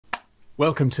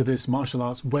Welcome to this martial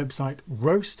arts website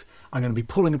roast. I'm going to be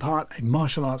pulling apart a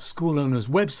martial arts school owner's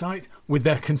website with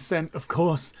their consent, of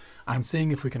course, and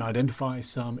seeing if we can identify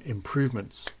some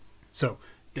improvements. So,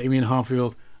 Damien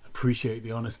Harfield, appreciate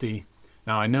the honesty.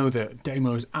 Now, I know that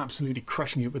Damo is absolutely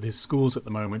crushing it with his schools at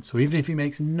the moment, so even if he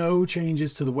makes no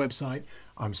changes to the website,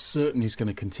 I'm certain he's going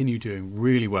to continue doing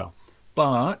really well.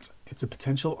 But it's a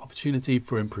potential opportunity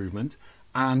for improvement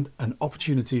and an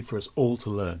opportunity for us all to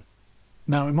learn.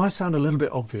 Now, it might sound a little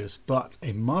bit obvious, but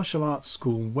a martial arts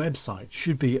school website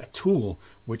should be a tool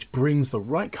which brings the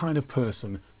right kind of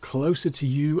person closer to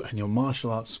you and your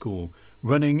martial arts school,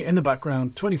 running in the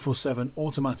background 24/7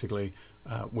 automatically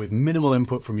with minimal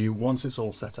input from you once it's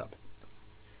all set up.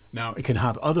 Now, it can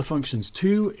have other functions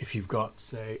too if you've got,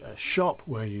 say, a shop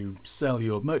where you sell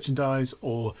your merchandise,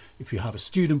 or if you have a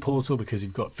student portal because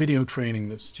you've got video training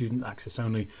that's student access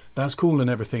only. That's cool and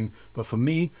everything, but for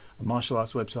me, a martial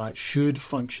arts website should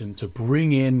function to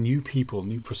bring in new people,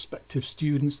 new prospective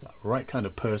students, that right kind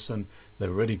of person. They're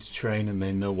ready to train and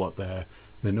they know what they're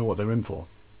in for.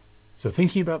 So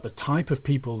thinking about the type of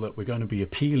people that we're going to be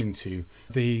appealing to,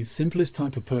 the simplest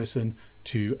type of person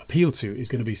to appeal to is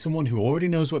going to be someone who already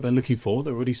knows what they're looking for.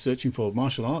 They're already searching for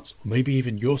martial arts, or maybe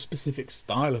even your specific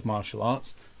style of martial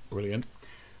arts. Brilliant.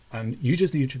 And you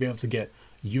just need to be able to get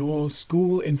your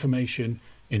school information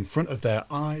in front of their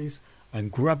eyes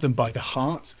and grab them by the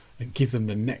heart and give them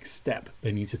the next step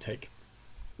they need to take.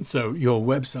 So your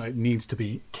website needs to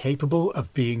be capable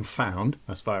of being found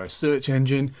as via a search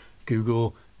engine,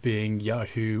 Google, Bing,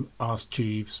 Yahoo, Ask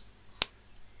Jeeves,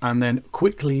 and then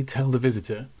quickly tell the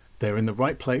visitor they're in the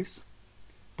right place,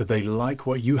 that they like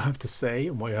what you have to say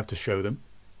and what you have to show them,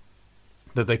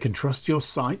 that they can trust your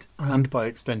site and by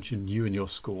extension you and your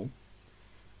school,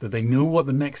 that they know what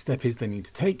the next step is they need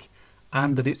to take,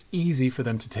 and that it's easy for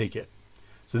them to take it.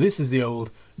 So this is the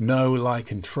old know, like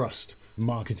and trust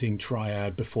marketing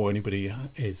triad before anybody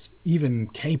is even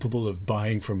capable of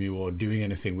buying from you or doing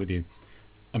anything with you.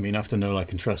 I mean, after know, like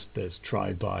and trust, there's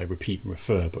try, buy, repeat and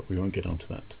refer, but we won't get onto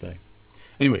that today.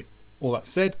 Anyway, all that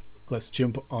said, let's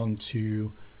jump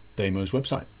onto Damo's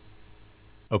website.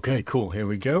 Okay, cool. Here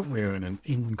we go. We're in an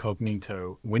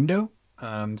incognito window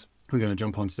and we're going to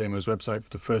jump onto Damo's website for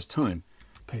the first time.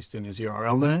 Paste in his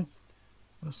URL there.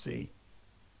 Let's see.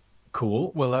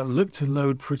 Cool. Well, that looked to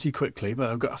load pretty quickly, but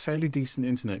I've got a fairly decent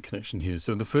internet connection here.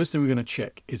 So the first thing we're going to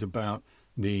check is about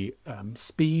the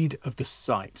speed of the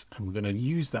site. And we're going to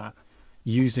use that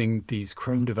using these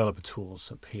Chrome developer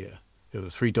tools up here. Go to the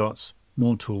three dots,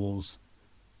 more tools,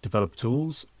 developer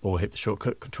tools, or hit the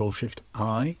shortcut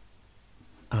Control-Shift-I,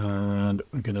 and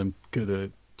we're going to go to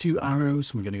the two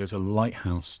arrows and we're going to go to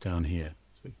Lighthouse down here.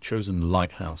 So we've chosen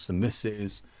Lighthouse, and this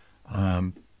is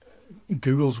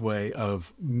Google's way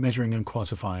of measuring and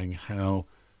quantifying how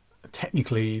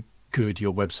technically good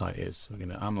your website is. So we're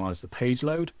going to analyze the page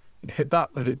load, hit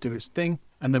that, let it do its thing,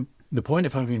 and the point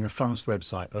of having a fast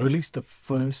website, or at least the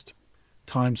first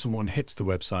time someone hits the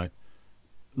website,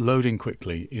 loading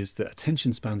quickly, is that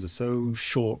attention spans are so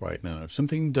short right now. If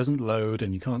something doesn't load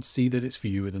and you can't see that it's for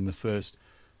you within the first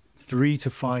 3 to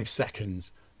 5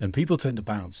 seconds, then people tend to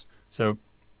bounce. So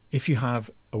if you have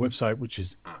a website which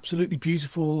is absolutely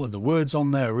beautiful and the words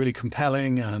on there are really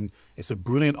compelling and it's a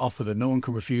brilliant offer that no one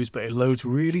can refuse, but it loads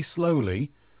really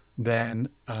slowly, then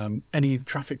any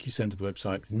traffic you send to the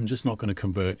website is just not going to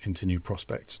convert into new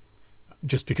prospects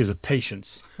just because of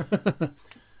patience.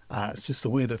 It's just the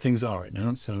way that things are right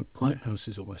now. So Lighthouse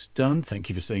is almost done. Thank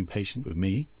you for staying patient with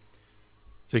me.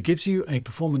 So it gives you a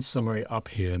performance summary up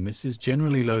here, and this is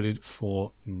generally loaded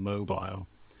for mobile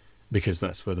because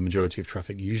that's where the majority of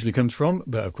traffic usually comes from.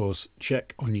 But of course,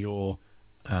 check on your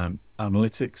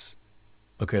analytics.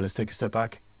 Okay, let's take a step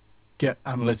back. Get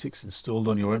analytics installed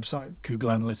on your website. Google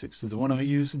Analytics is the one I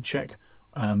use, and check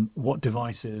what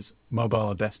devices, mobile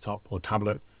or desktop or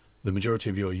tablet, the majority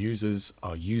of your users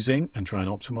are using, and try and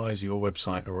optimize your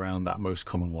website around that most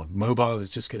common one. Mobile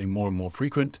is just getting more and more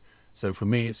frequent. So for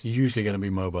me, it's usually going to be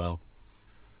mobile.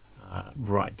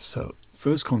 Right, so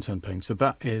first content page. So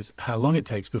that is how long it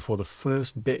takes before the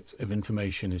first bit of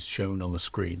information is shown on the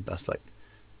screen. That's like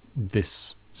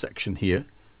this section here.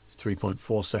 It's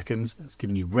 3.4 seconds. It's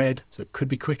giving you red, so it could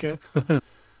be quicker.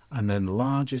 And then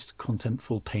largest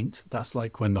contentful paint. That's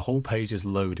like when the whole page is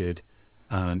loaded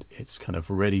and it's kind of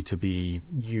ready to be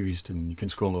used, and you can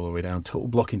scroll all the way down. Total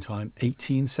blocking time,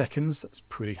 18 seconds. That's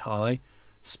pretty high.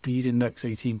 Speed index,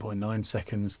 18.9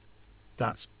 seconds.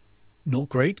 That's not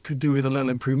great. Could do with a little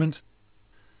improvement.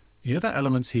 The other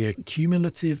elements here,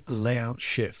 cumulative layout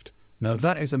shift. Now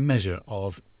that is a measure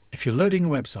of, if you're loading a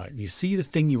website, you see the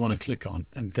thing you want to click on,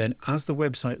 and then as the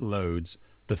website loads,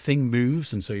 the thing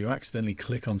moves, and so you accidentally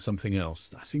click on something else.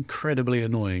 That's incredibly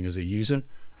annoying as a user,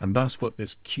 and that's what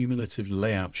this cumulative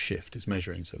layout shift is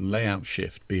measuring. So layout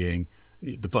shift being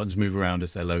the buttons move around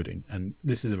as they're loading, and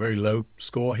this is a very low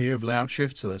score here of layout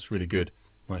shift, so that's really good.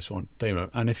 Nice one, demo.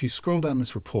 And if you scroll down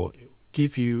this report, it will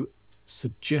give you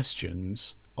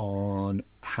suggestions on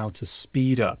how to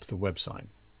speed up the website.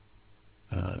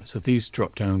 So these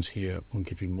drop downs here will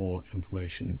give you more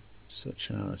information, such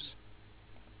as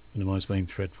minimize main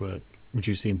thread work,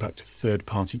 reduce the impact of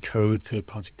third-party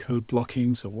code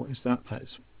blocking. So what is that?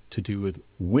 That's to do with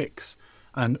Wix.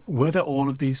 And whether all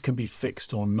of these can be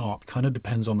fixed or not kind of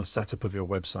depends on the setup of your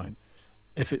website.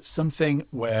 If it's something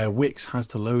where Wix has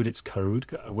to load its code,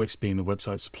 Wix being the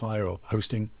website supplier or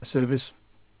hosting service,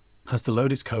 has to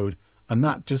load its code, and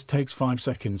that just takes 5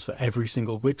 seconds for every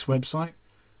single Wix website,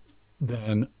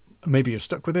 then maybe you're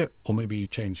stuck with it, or maybe you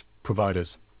change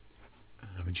providers.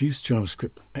 Reduce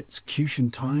JavaScript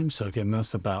execution time. So again,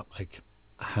 that's about like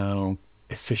how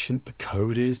efficient the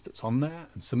code is that's on there.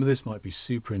 And some of this might be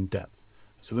super in depth.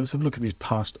 So let's have a look at these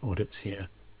past audits here.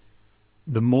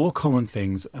 The more common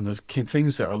things, and the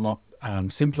things that are a lot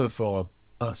simpler for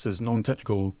us as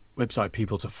non-technical website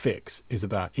people to fix, is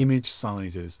about image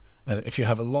sizes. If you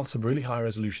have a lot of really high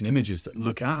resolution images that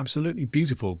look absolutely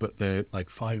beautiful, but they're like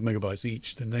 5 megabytes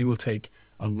each, then they will take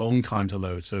a long time to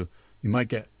load. So you might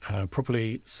get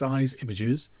properly sized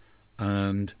images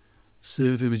and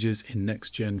serve images in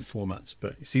next-gen formats.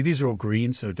 But you see, these are all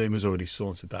green, so Damo's already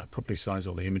sorted that. Properly size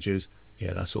all the images.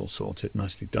 Yeah, that's all sorted.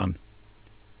 Nicely done.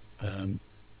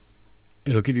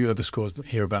 It'll give you other scores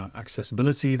here about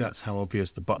accessibility. That's how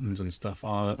obvious the buttons and stuff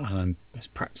are, and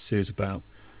best practices about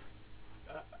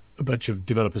a bunch of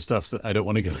developer stuff that I don't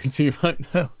want to go into right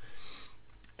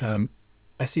now.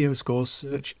 SEO scores,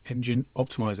 search engine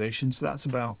optimization. So that's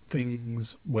about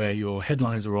things where your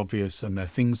headlines are obvious and they're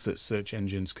things that search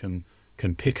engines can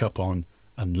pick up on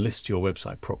and list your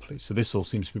website properly. So this all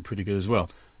seems to be pretty good as well.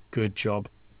 Good job,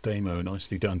 Damo.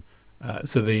 Nicely done.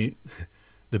 So the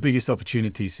biggest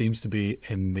opportunity seems to be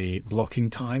in the blocking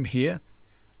time here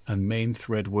and main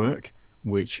thread work,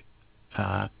 which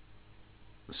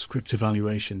script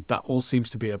evaluation. That all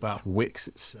seems to be about Wix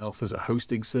itself as a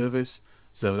hosting service.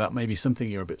 So that may be something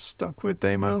you're a bit stuck with,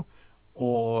 Damo,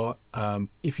 or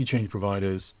if you change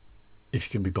providers, if you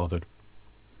can be bothered.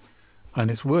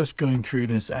 And it's worth going through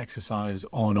this exercise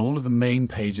on all of the main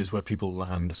pages where people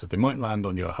land. So they might land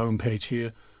on your home page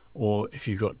here, or if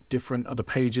you've got different other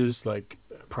pages like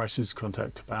prices,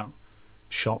 contact about,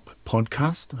 shop,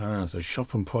 podcast. So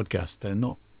shop and podcast, they're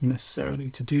not necessarily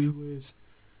to do with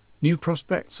new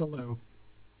prospects, although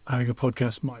having a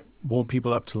podcast might warm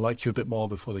people up to like you a bit more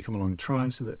before they come along and try,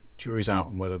 so that jury's out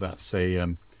on whether that's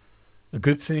a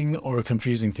good thing or a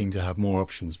confusing thing to have more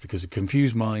options, because a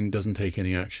confused mind doesn't take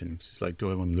any action. It's like,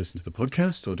 do I want to listen to the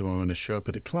podcast, or do I want to show up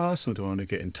at a class, or do I want to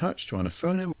get in touch? Do I want to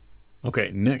phone him?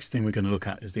 Okay, next thing we're going to look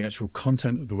at is the actual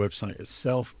content of the website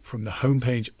itself from the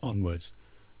homepage onwards.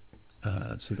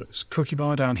 So we've got this cookie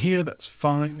bar down here. That's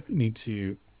fine. You need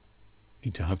to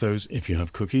have those if you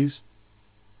have cookies.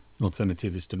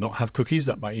 Alternative is to not have cookies.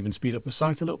 That might even speed up the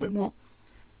site a little bit more.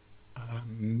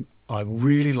 I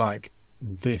really like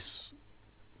this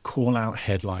call out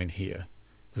headline here,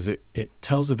 because it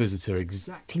tells the visitor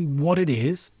exactly what it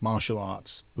is. Martial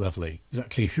arts, lovely.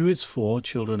 Exactly who it's for,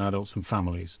 children, adults and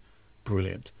families.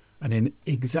 Brilliant. And in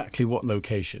exactly what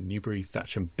location, Newbury,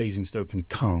 Thatcham, Basingstoke and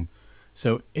Calne.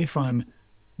 So if I'm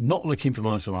not looking for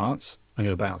martial arts, I'm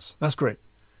going to bounce. That's great.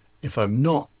 If I'm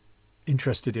not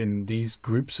interested in these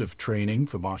groups of training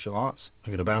for martial arts,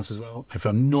 I'm going to bounce as well. If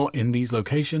I'm not in these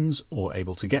locations or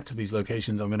able to get to these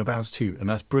locations, I'm going to bounce too. And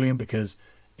that's brilliant, because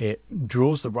it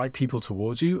draws the right people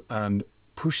towards you and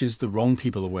pushes the wrong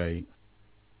people away.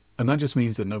 And that just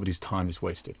means that nobody's time is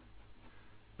wasted.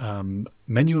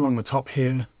 Menu along the top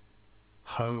here,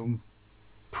 home,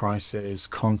 prices,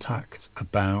 contact,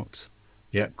 about.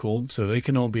 Yeah, cool. So they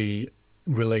can all be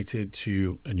related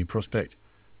to a new prospect.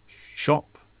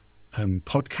 Shop and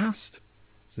podcast.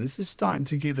 So this is starting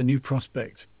to give a new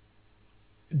prospect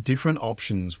different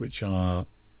options which are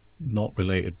not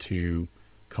related to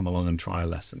come along and try a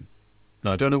lesson.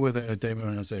 Now, I don't know whether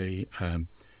Damo has a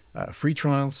free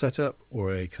trial set up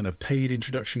or a kind of paid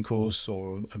introduction course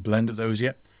or a blend of those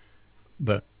yet,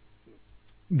 but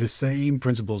the same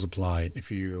principles apply.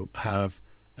 If you have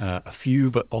a few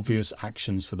but obvious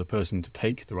actions for the person to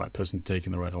take, the right person to take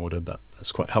in the right order,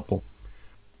 that's quite helpful.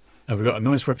 Now we've got a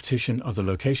nice repetition of the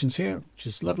locations here, which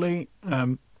is lovely.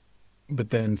 But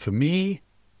then for me,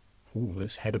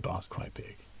 this header bar is quite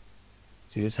big.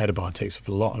 See, this header bar takes up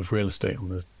a lot of real estate on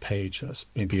the page. That's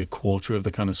maybe a quarter of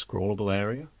the kind of scrollable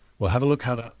area. We'll have a look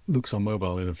how that looks on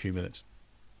mobile in a few minutes.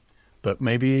 But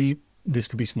maybe this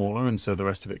could be smaller, and so the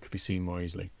rest of it could be seen more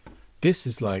easily. This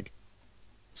is like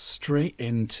straight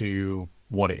into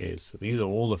what it is. So these are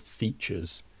all the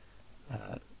features: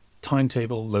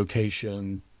 timetable,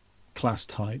 location, class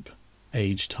type,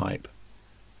 age type.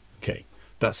 Okay,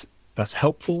 that's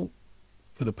helpful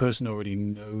for the person who already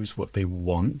knows what they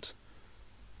want,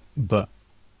 but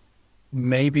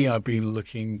maybe I'd be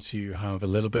looking to have a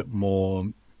little bit more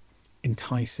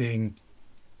enticing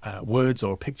words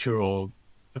or a picture or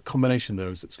a combination of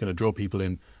those that's going to draw people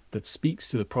in, that speaks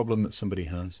to the problem that somebody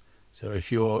has. So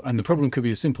if you're, and the problem could be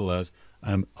as simple as,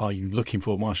 are you looking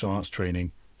for martial arts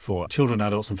training for children,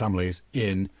 adults and families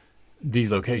in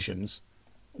these locations?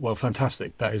 Well,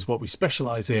 fantastic. That is what we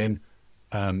specialize in.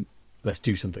 Let's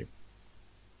do something.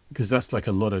 Because that's like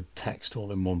a lot of text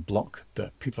all in one block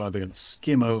that people are either going to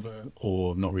skim over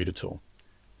or not read at all.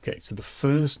 Okay, so the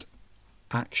first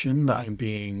action that I'm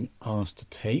being asked to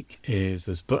take is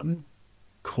this button,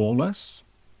 call us.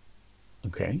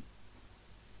 Okay.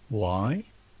 Why?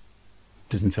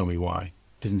 Doesn't tell me why.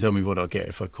 Doesn't tell me what I'll get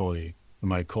if I call you.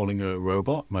 Am I calling a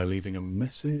robot? Am I leaving a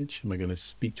message? Am I going to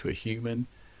speak to a human?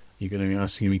 Are you going to be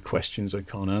asking me questions I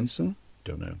can't answer?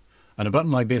 Don't know. And a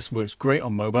button like this works great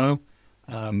on mobile,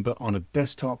 but on a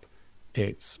desktop,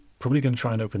 it's probably going to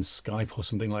try and open Skype or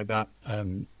something like that.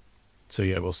 So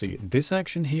yeah, we'll see. This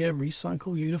action here,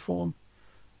 recycle uniform,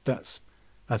 that's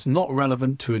not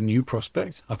relevant to a new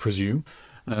prospect, I presume.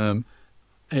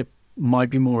 It might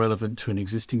be more relevant to an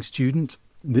existing student.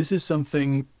 This is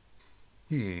something,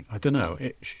 I don't know,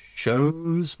 it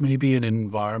shows maybe an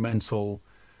environmental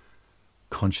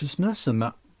consciousness, and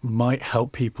that might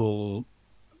help people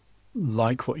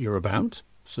like what you're about.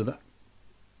 So that,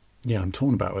 yeah, I'm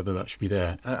torn about whether that should be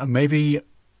there. Maybe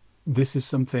this is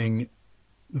something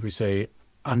that we say,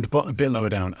 and a bit lower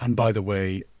down, and by the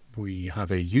way, we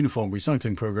have a uniform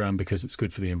recycling program because it's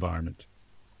good for the environment.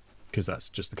 Because that's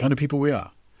just the kind of people we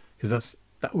are. Because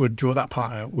that would draw that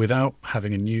part out without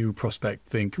having a new prospect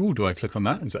think, oh, do I click on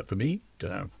that? Is that for me?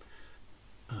 Don't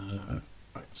know.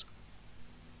 Right.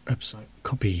 Website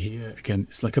copy here. Again,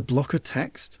 it's like a block of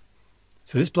text.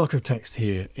 So this block of text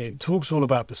here, it talks all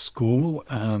about the school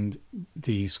and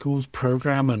the school's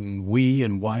program and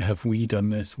why have we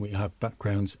done this? We have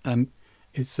backgrounds, and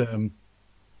it's a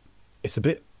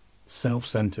bit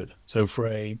self-centered. So for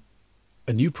a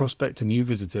new prospect, a new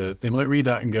visitor, they might read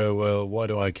that and go, well, why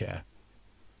do I care?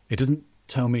 It doesn't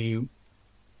tell me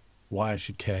why I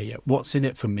should care yet. What's in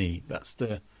it for me? That's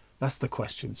the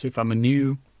question. So if I'm a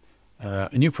new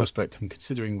prospect, I'm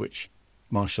considering which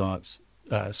martial arts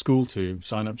school to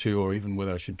sign up to, or even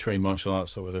whether I should train martial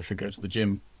arts or whether I should go to the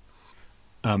gym.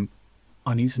 I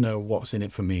need to know what's in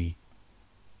it for me.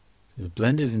 So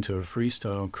blended into a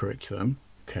freestyle curriculum.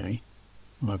 Okay,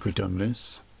 why have we done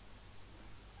this?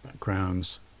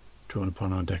 Backgrounds drawn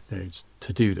upon our decades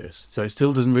to do this. So it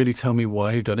still doesn't really tell me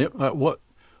why I've done it.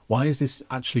 Why is this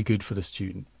actually good for the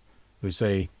student? We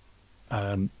say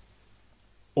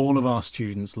all of our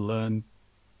students learn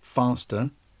faster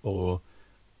or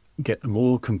get a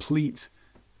more complete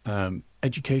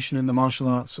education in the martial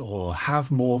arts or have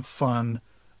more fun.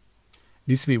 It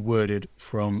needs to be worded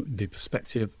from the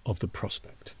perspective of the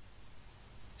prospect.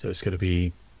 So it's going to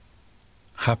be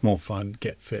have more fun,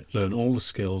 get fit, learn all the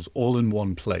skills all in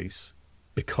one place,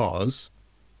 because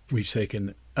we've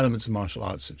taken elements of martial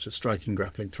arts such as striking,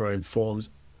 grappling, throwing, forms,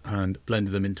 and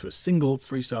blended them into a single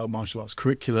freestyle martial arts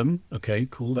curriculum. Okay,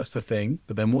 cool, that's the thing.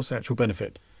 But then what's the actual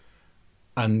benefit?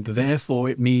 And therefore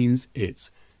it means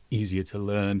it's easier to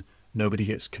learn. Nobody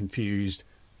gets confused.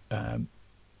 No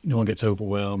one gets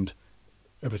overwhelmed.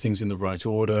 Everything's in the right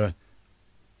order.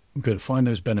 We're going to find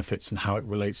those benefits and how it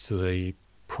relates to the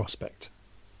prospect.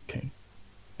 Okay.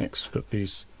 Next, we've got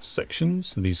these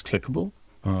sections. Are these clickable?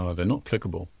 They're not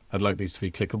clickable. I'd like these to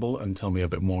be clickable and tell me a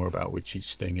bit more about which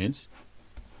each thing is.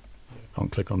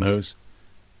 Can't click on those.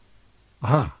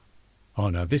 Aha. Oh,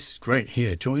 no, this is great.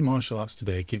 Here, join martial arts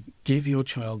today. Give your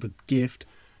child a gift,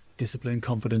 discipline,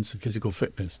 confidence, and physical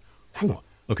fitness.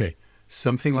 Okay,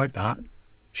 something like that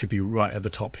should be right at the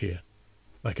top here.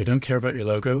 Like, I don't care about your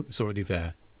logo. It's already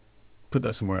there. Put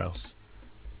that somewhere else.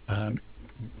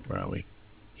 Where are we?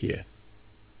 Here.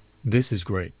 This is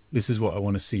great. This is what I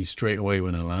want to see straight away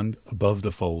when I land. Above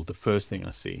the fold, the first thing I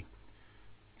see.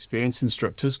 Experienced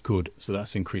instructors, good. So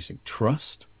that's increasing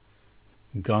trust.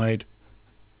 Guide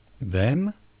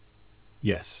them.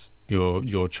 Yes,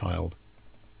 your child.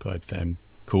 Guide them.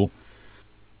 Cool.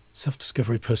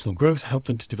 Self-discovery, personal growth. Help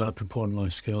them to develop important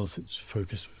life skills. It's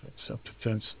focus,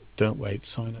 self-defense. Don't wait.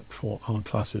 Sign up for our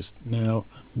classes now.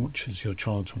 Watch as your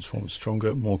child transforms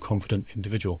stronger, more confident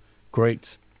individual.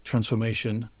 Great.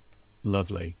 transformation,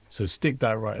 lovely. So stick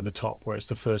that right at the top where it's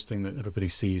the first thing that everybody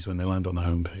sees when they land on the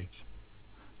homepage.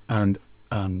 And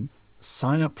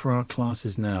sign up for our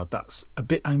classes now. That's a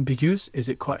bit ambiguous. Is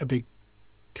it quite a big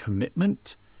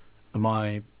commitment? Am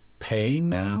I paying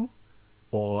now?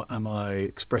 Or am I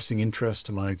expressing interest?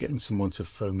 Am I getting someone to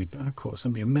phone me back or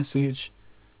send me a message?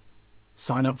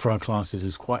 Sign up for our classes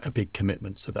is quite a big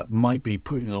commitment. So that might be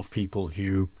putting off people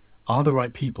who are the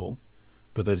right people,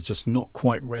 but they're just not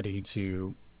quite ready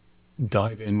to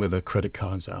dive in with their credit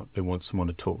cards out. They want someone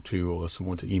to talk to or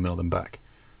someone to email them back.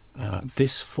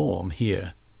 This form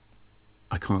here,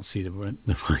 I can't see the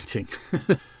writing.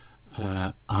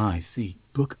 I see.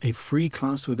 Book a free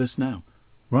class with us now.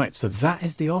 Right, so that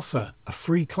is the offer. A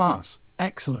free class.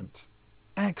 Excellent.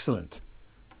 Excellent.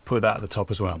 Put that at the top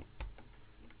as well.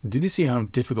 Did you see how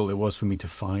difficult it was for me to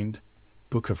find?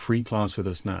 Book a free class with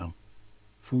us now.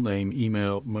 Full name,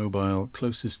 email, mobile,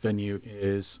 closest venue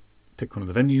is... Pick one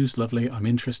of the venues. Lovely. I'm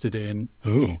interested in...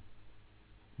 Oh,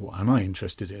 what am I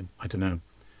interested in? I don't know.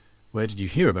 Where did you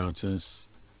hear about us?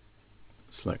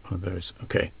 Select one of those.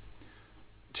 Okay.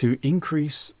 To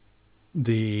increase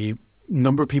the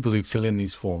number of people who fill in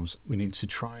these forms, we need to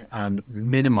try and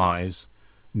minimize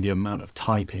the amount of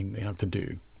typing they have to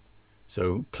do.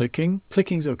 So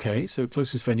clicking's okay. So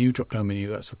closest venue, drop down menu,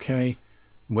 that's okay.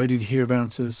 Where did you hear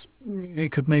about us?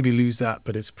 It could maybe lose that,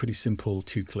 but it's pretty simple,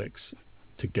 2 clicks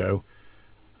to go.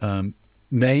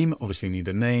 Name, obviously you need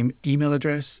a name. Email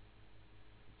address.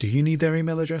 Do you need their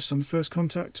email address on first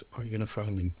contact, or are you going to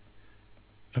phone them?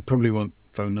 I probably want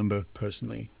phone number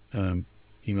personally.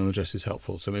 Email address is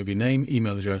helpful. So maybe name,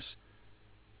 email address,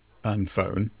 and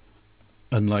phone.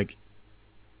 And like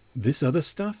this other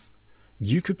stuff,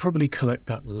 you could probably collect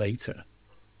that later.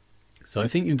 So I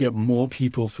think you get more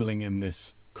people filling in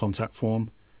this contact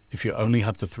form if you only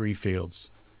have the 3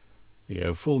 fields.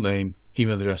 Full name,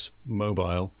 email address,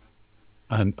 mobile,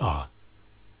 and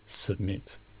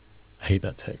submit. I hate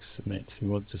that text, submit. You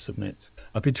want to submit.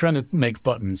 I've been trying to make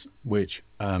buttons which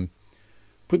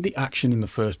put the action in the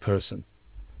first person.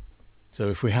 So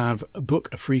if we have book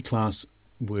a free class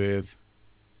with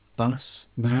us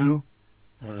now,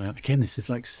 again, this is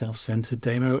like self-centered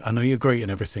demo. I know you're great and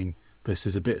everything, but this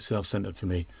is a bit self-centered for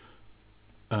me.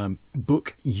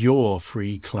 Book your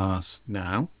free class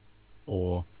now,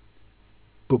 or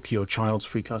book your child's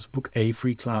free class, book a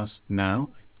free class now.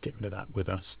 Get rid of that with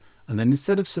us. And then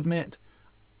instead of submit,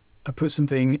 I put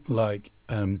something like,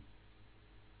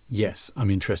 yes, I'm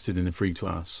interested in a free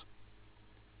class.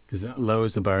 Because that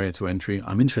lowers the barrier to entry.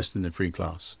 I'm interested in a free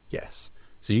class. Yes.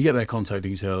 So you get their contact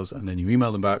details and then you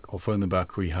email them back or phone them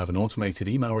back, or you have an automated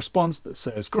email response that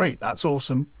says, great, that's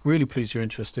awesome. Really pleased you're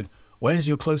interested. Where's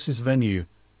your closest venue?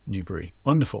 Newbury.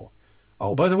 Wonderful.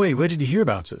 Oh, by the way, where did you hear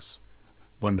about us?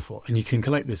 Wonderful. And you can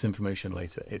collect this information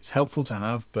later. It's helpful to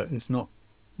have, but it's not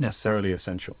necessarily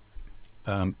essential.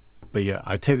 But yeah,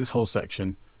 I take this whole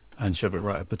section and shove it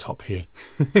right at the top here.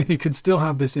 You can still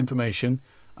have this information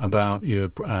about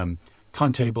your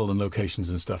timetable and locations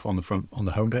and stuff on the front, on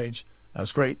the homepage.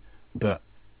 That's great, but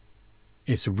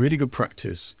it's a really good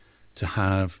practice to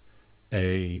have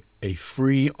a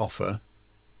free offer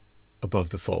above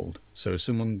the fold. So as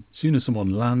soon as someone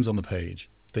lands on the page,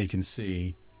 they can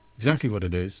see exactly what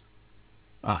it is.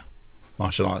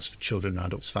 Martial arts for children,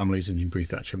 adults, families, and Newbury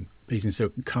Thatcham. Please and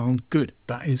so calm. Good.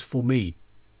 That is for me.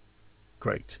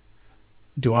 Great.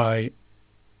 Do I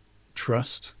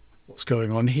trust what's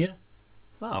going on here?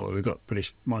 Well, we've got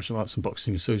British Martial Arts and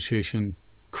Boxing Association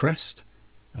crest.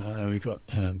 We've got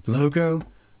logo.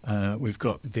 We've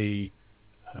got the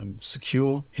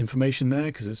secure information there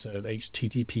because it's an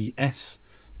HTTPS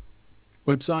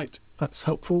website. That's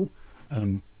helpful.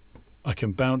 I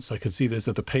can bounce. I can see there's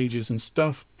other pages and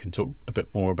stuff. We can talk a bit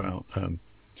more about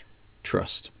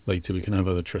trust later. We can have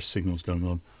other trust signals going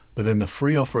on. But then the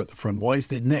free offer at the front, what is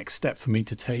the next step for me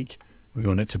to take? We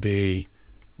want it to be,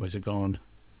 where's it gone?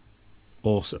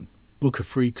 Awesome. Book a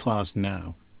free class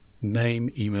now.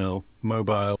 Name, email,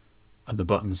 mobile, and the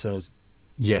button says,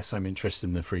 yes, I'm interested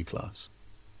in the free class.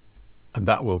 And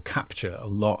that will capture a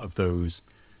lot of those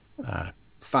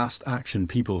fast action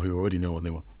people who already know what they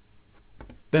want.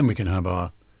 Then we can have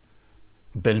our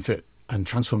benefit and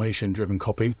transformation driven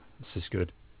copy. This is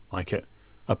good. Like it.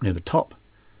 Up near the top.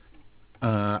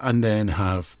 And then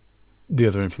have the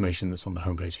other information that's on the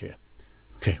homepage here.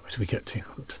 Okay, where do we get to?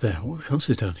 Up to there. What else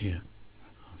is down here?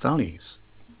 Values.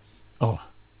 Oh,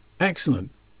 excellent.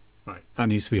 Right, that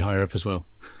needs to be higher up as well.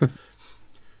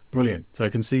 Brilliant. So I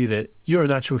can see that you're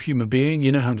an actual human being.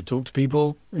 You know how to talk to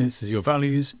people. This is your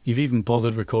values. You've even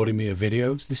bothered recording me a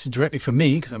video. This is directly for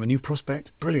me because I'm a new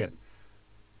prospect. Brilliant.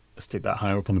 Let's take that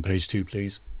higher up on the page too,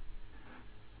 please.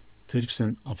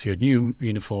 30% off your new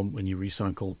uniform when you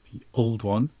recycle the old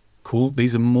one. Cool.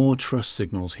 These are more trust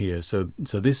signals here. So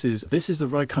this is the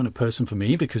right kind of person for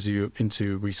me, because you're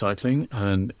into recycling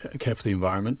and care for the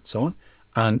environment, and so on.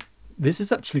 And this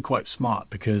is actually quite smart,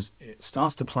 because it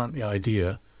starts to plant the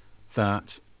idea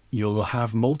that you'll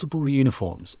have multiple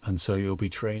uniforms, and so you'll be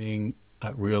training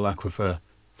at Real Aquifer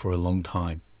for a long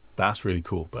time. That's really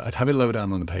cool. But I'd have it lower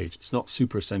down on the page. It's not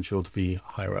super essential to be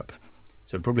higher up.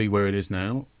 So probably where it is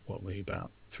now, what, we're about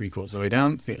 3/4 of the way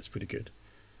down. I think that's pretty good.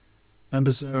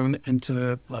 Member zone,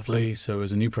 enter, lovely. So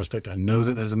as a new prospect, I know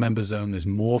that there's a member zone. There's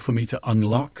more for me to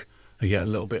unlock. I get a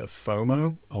little bit of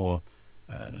FOMO, or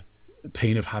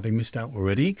pain of having missed out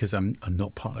already, because I'm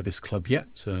not part of this club yet.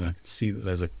 So I can see that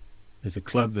there's a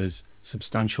club. There's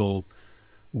substantial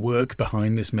work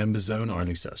behind this member zone, or at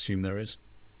least I assume there is.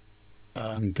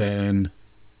 And then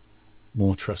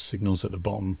more trust signals at the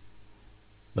bottom.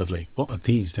 Lovely. What are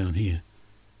these down here?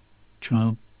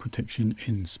 Child protection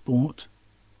in sport.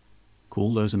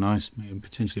 Cool, those are nice. Maybe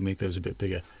potentially make those a bit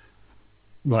bigger.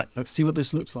 Right, let's see what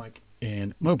this looks like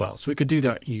in mobile. So we could do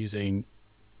that using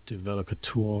developer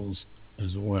tools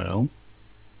as well.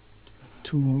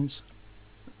 Tools,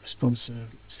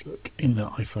 responsive. Let's look in the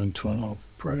iPhone 12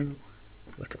 Pro.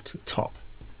 Look up to the top.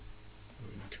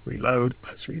 We need to reload.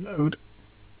 Let's reload.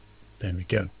 There we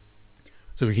go.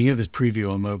 So we can get this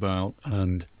preview on mobile,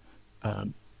 and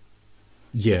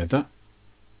yeah, that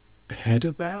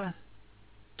header there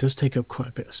does take up quite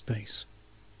a bit of space,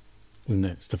 isn't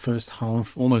it? It's the first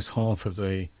half, almost half of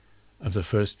the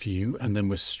first view, and then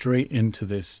we're straight into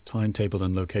this timetable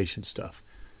and location stuff.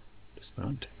 Just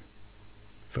that.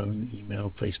 Phone,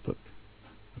 email, Facebook.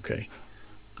 Okay.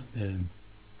 And then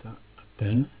that up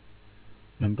there.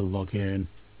 Member login,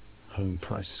 home,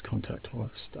 prices, contact, all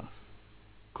that stuff.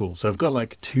 Cool. So I've got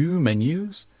like 2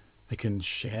 menus. I can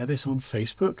share this on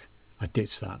Facebook. I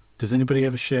ditched that. Does anybody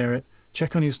ever share it?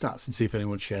 Check on your stats and see if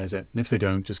anyone shares it. And if they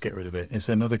don't, just get rid of it. It's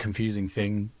another confusing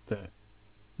thing that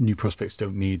new prospects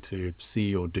don't need to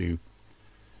see or do.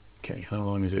 Okay, how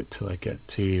long is it till I get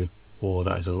to... Oh,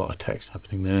 that is a lot of text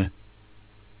happening there.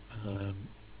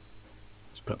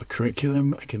 It's about the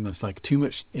curriculum. Again, that's like too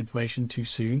much information too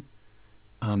soon.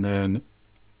 And then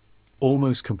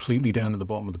almost completely down at the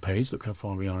bottom of the page. Look how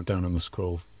far we are down on the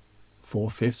scroll.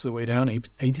 4/5 of the way down,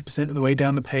 80% of the way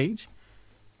down the page.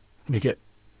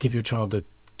 Give your child the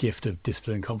gift of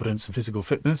discipline, confidence, and physical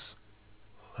fitness.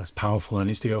 That's powerful. It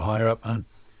needs to go higher up. And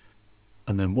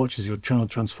then watch as your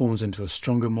child transforms into a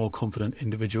stronger, more confident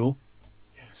individual.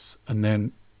 Yes. And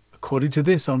then, according to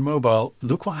this on mobile,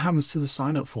 look what happens to the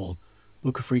sign-up form.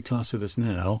 Book a free class with us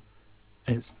now.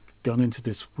 It's gone into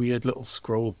this weird little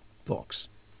scroll box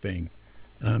thing.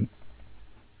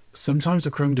 Sometimes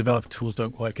the Chrome developer tools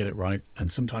don't quite get it right,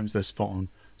 and sometimes they're spot on.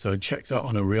 So check that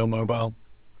on a real mobile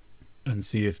and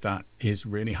see if that is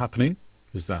really happening,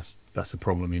 because that's a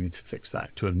problem. You need to fix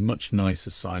that to a much nicer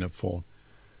sign-up form.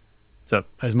 So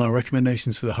as my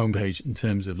recommendations for the homepage in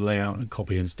terms of layout and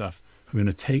copy and stuff, I'm going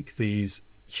to take these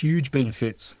huge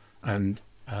benefits, and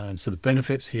so the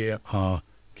benefits here are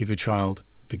give your child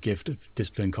the gift of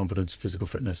discipline, confidence, physical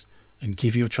fitness, and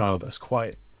give your child that's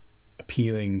quite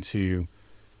appealing to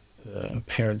a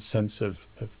parent's sense of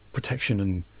protection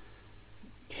and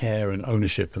care and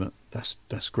ownership, and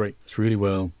that's great. It's really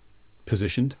well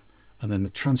positioned. And then the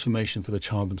transformation for the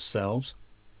child themselves,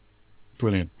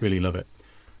 brilliant. Really love it.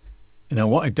 Now,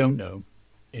 what I don't know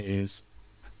is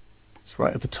it's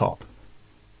right at the top.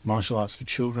 Martial arts for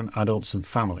children, adults, and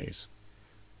families.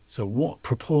 So what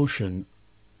proportion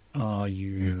are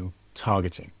you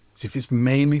targeting? So if it's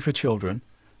mainly for children,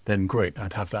 then great.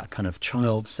 I'd have that kind of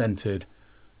child-centered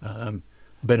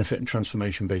benefit and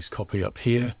transformation-based copy up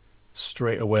here,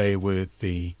 straight away with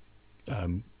the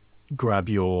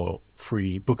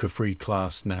book a free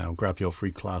class now, grab your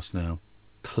free class now,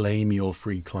 claim your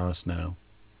free class now.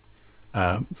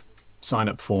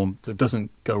 Sign-up form that doesn't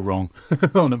go wrong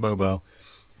on a mobile.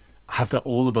 Have that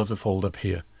all above the fold up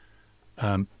here.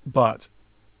 But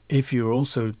if you're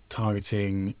also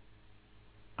targeting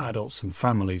adults and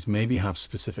families, maybe have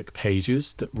specific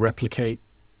pages that replicate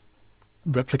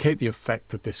the effect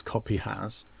that this copy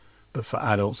has, but for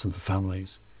adults and for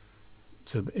families.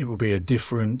 So it will be a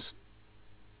different,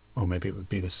 or maybe it would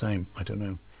be the same, I don't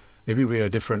know. Maybe it would be a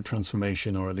different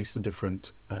transformation, or at least a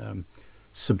different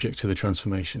subject to the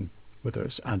transformation. Whether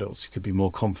it's adults, you could be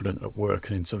more confident at work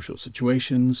and in social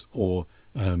situations, or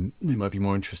they might be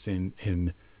more interested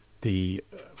in the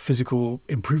physical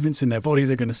improvements in their body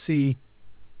they're going to see.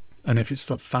 And if it's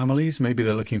for families, maybe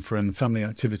they're looking for a family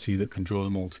activity that can draw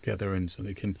them all together, and so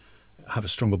they can have a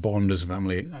stronger bond as a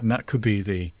family. And that could be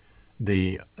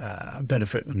the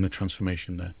benefit and the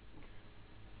transformation there.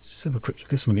 Let's have a quick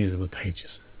look at some of these other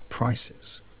pages.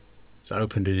 Prices. So I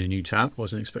opened in a new tab,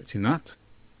 wasn't expecting that.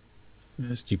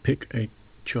 First you pick a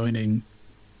joining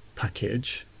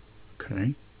package.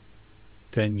 Okay.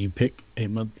 Then you pick a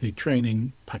monthly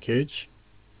training package.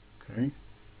 Okay.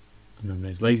 And then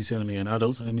there's ladies only and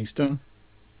adults only stuff.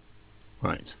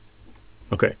 Right.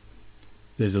 Okay.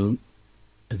 There's a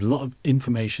lot of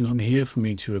information on here for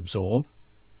me to absorb,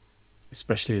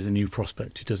 especially as a new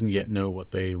prospect who doesn't yet know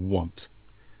what they want.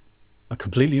 I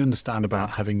completely understand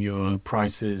about having your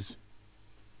prices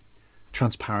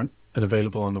transparent and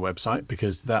available on the website,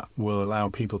 because that will allow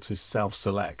people to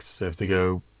self-select. So if they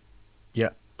go,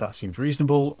 yeah, that seems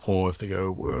reasonable, or if they go,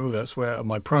 whoa, that's where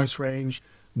my price range,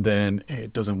 then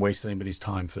it doesn't waste anybody's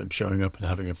time for them showing up and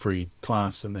having a free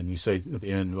class. And then you say at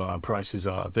the end, well, our prices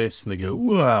are this, and they go,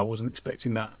 whoa, I wasn't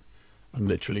expecting that. I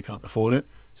literally can't afford it.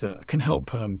 So it can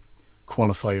help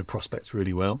qualify your prospects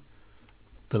really well.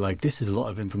 But like, this is a lot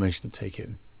of information to take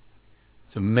in.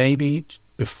 So maybe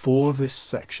before this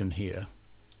section here,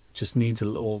 just needs a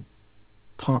little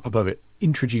part above it,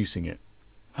 introducing it.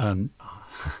 Hang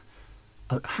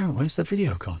on, where's the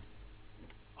video gone?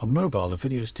 On mobile, the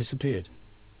video's disappeared.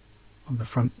 On the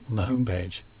front, on the home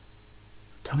page.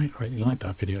 Damn it, I really like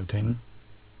that video, Damon.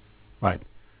 Right,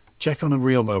 check on a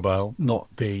real mobile, not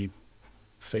the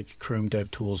fake Chrome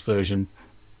DevTools version.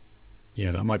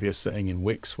 Yeah, that might be a setting in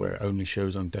Wix where it only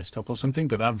shows on desktop or something,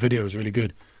 but that video is really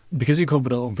good. Because you're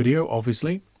confident on video,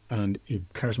 obviously, and you're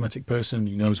a charismatic person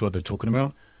who knows what they're talking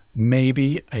about,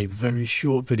 maybe a very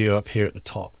short video up here at the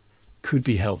top could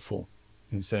be helpful.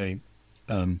 And say,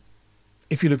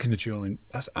 if you're looking to join,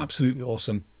 that's absolutely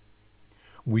awesome.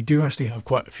 We do actually have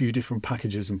quite a few different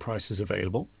packages and prices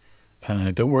available.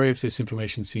 Don't worry if this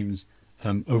information seems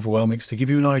overwhelming. It's to give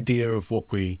you an idea of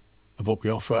what we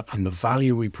offer and the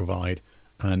value we provide.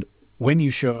 And when you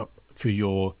show up for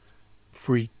your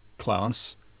free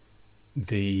class,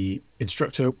 the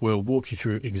instructor will walk you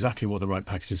through exactly what the right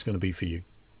package is going to be for you.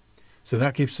 So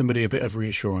that gives somebody a bit of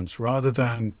reassurance rather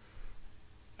than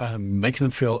making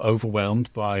them feel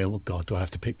overwhelmed by, oh God, do I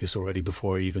have to pick this already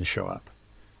before I even show up?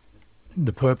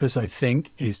 The purpose, I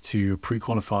think, is to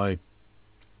pre-qualify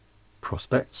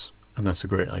prospects, and that's a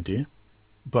great idea.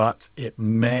 But it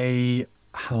may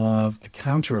have a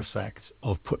counter effect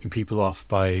of putting people off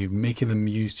by making them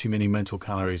use too many mental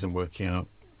calories and working out,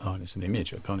 oh, it's an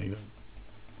image, I can't even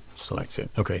select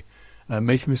it. Okay.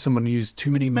 Making someone use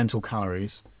too many mental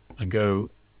calories and go,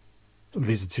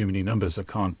 these are too many numbers, I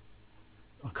can't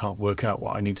work out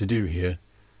what I need to do here.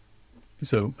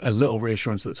 So a little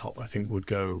reassurance at the top, I think, would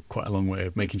go quite a long way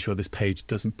of making sure this page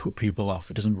doesn't put people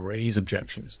off. It doesn't raise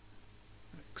objections.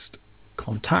 Next,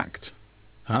 contact.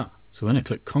 So when I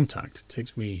click contact, it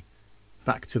takes me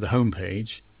back to the home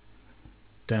page,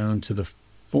 down to the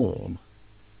form.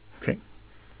 Okay.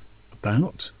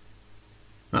 About.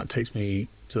 That takes me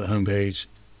to the home page.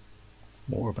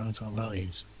 More about our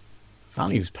values.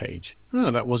 Values page.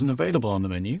 Oh, that wasn't available on the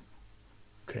menu.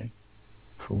 Okay.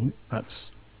 Cool.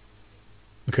 That's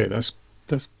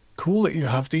cool that you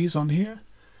have these on here.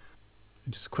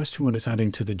 Just question what it's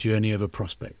adding to the journey of a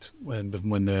prospect when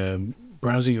they're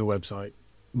browsing your website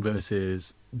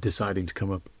versus deciding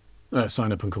to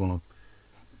sign up and come on.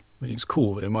 I mean, it's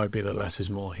cool, but it might be that less is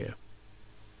more here.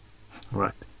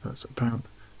 Right, that's about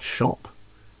shop.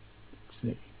 Let's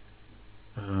see.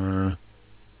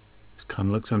 This kind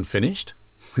of looks unfinished.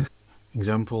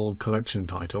 Example collection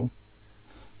title.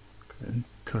 Okay,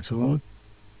 catalog.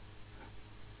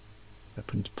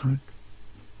 Weapons pack.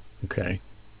 Okay.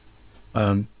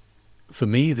 For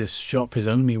me, this shop is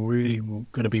only really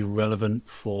going to be relevant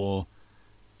for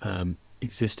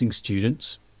existing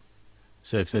students.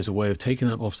 So if there's a way of taking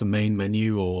that off the main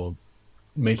menu or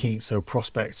making it so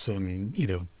prospects,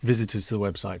 visitors to the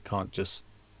website can't just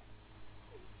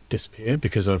disappear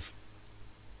because I've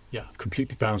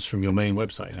completely bounced from your main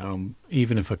website now.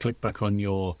 Even if I click back on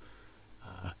your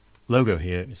logo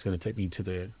here, it's going to take me to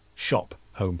the shop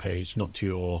homepage, not to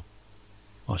your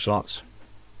martial arts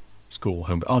school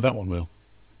home. Oh, that one will.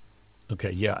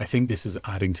 Okay, yeah, I think this is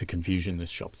adding to confusion, this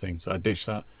shop thing. So I ditched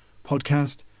that.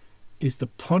 Podcast. Is the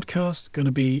podcast going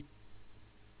to be...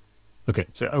 Okay,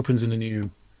 so it opens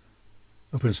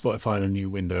Spotify in a new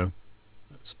window.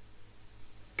 That's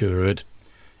good.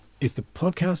 Is the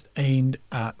podcast aimed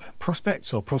at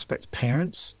prospects or prospect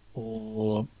parents,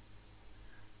 or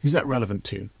who's that relevant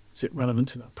to? Is it relevant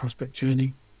to that prospect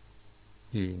journey?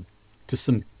 Just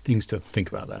some things to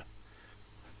think about there.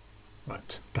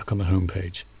 Right, back on the home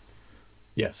page.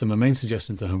 Yeah, so my main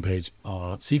suggestions to the home page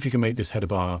are see if you can make this header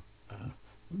bar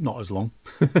not as long.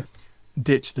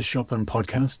 Ditch the shop and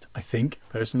podcast, I think,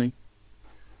 personally.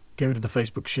 Go to the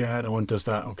Facebook share. No one does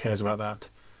that or cares about that.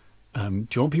 Do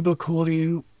you want people to call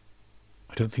you?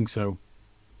 I don't think so.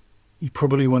 You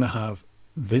probably want to have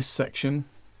this section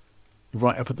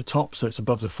right up at the top, so it's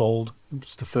above the fold.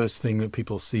 It's the first thing that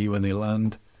people see when they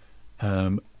land.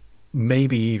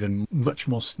 Maybe even much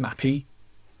more snappy.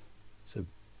 So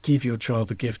give your child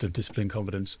the gift of discipline,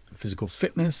 confidence, and physical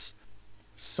fitness.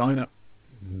 Sign up.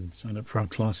 Sign up for our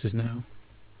classes now.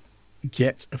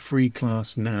 Get a free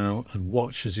class now and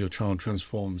watch as your child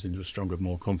transforms into a stronger,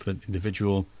 more confident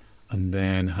individual, and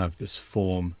then have this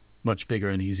form much bigger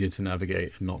and easier to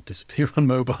navigate and not disappear on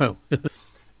mobile.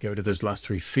 Go to those last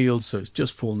 3 fields, so it's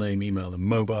just full name, email, and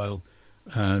mobile,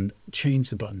 and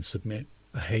change the button submit.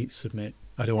 I hate submit.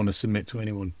 I don't want to submit to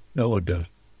anyone. No one does.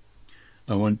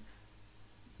 I want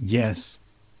yes,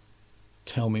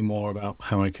 tell me more about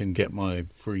how I can get my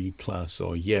free class,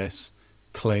 or yes,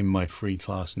 claim my free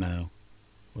class now,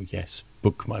 or yes,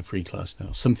 book my free class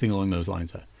now. Something along those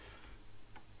lines there.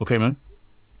 Okay, man.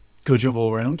 Good job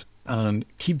all around, and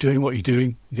keep doing what you're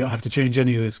doing. You don't have to change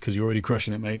any of this because you're already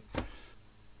crushing it, mate.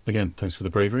 Again, thanks for the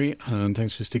bravery, and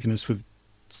thanks for sticking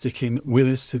with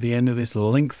us to the end of this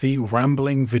lengthy,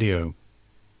 rambling video.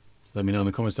 So let me know in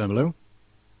the comments down below.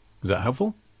 Was that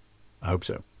helpful? I hope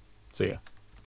so. See ya.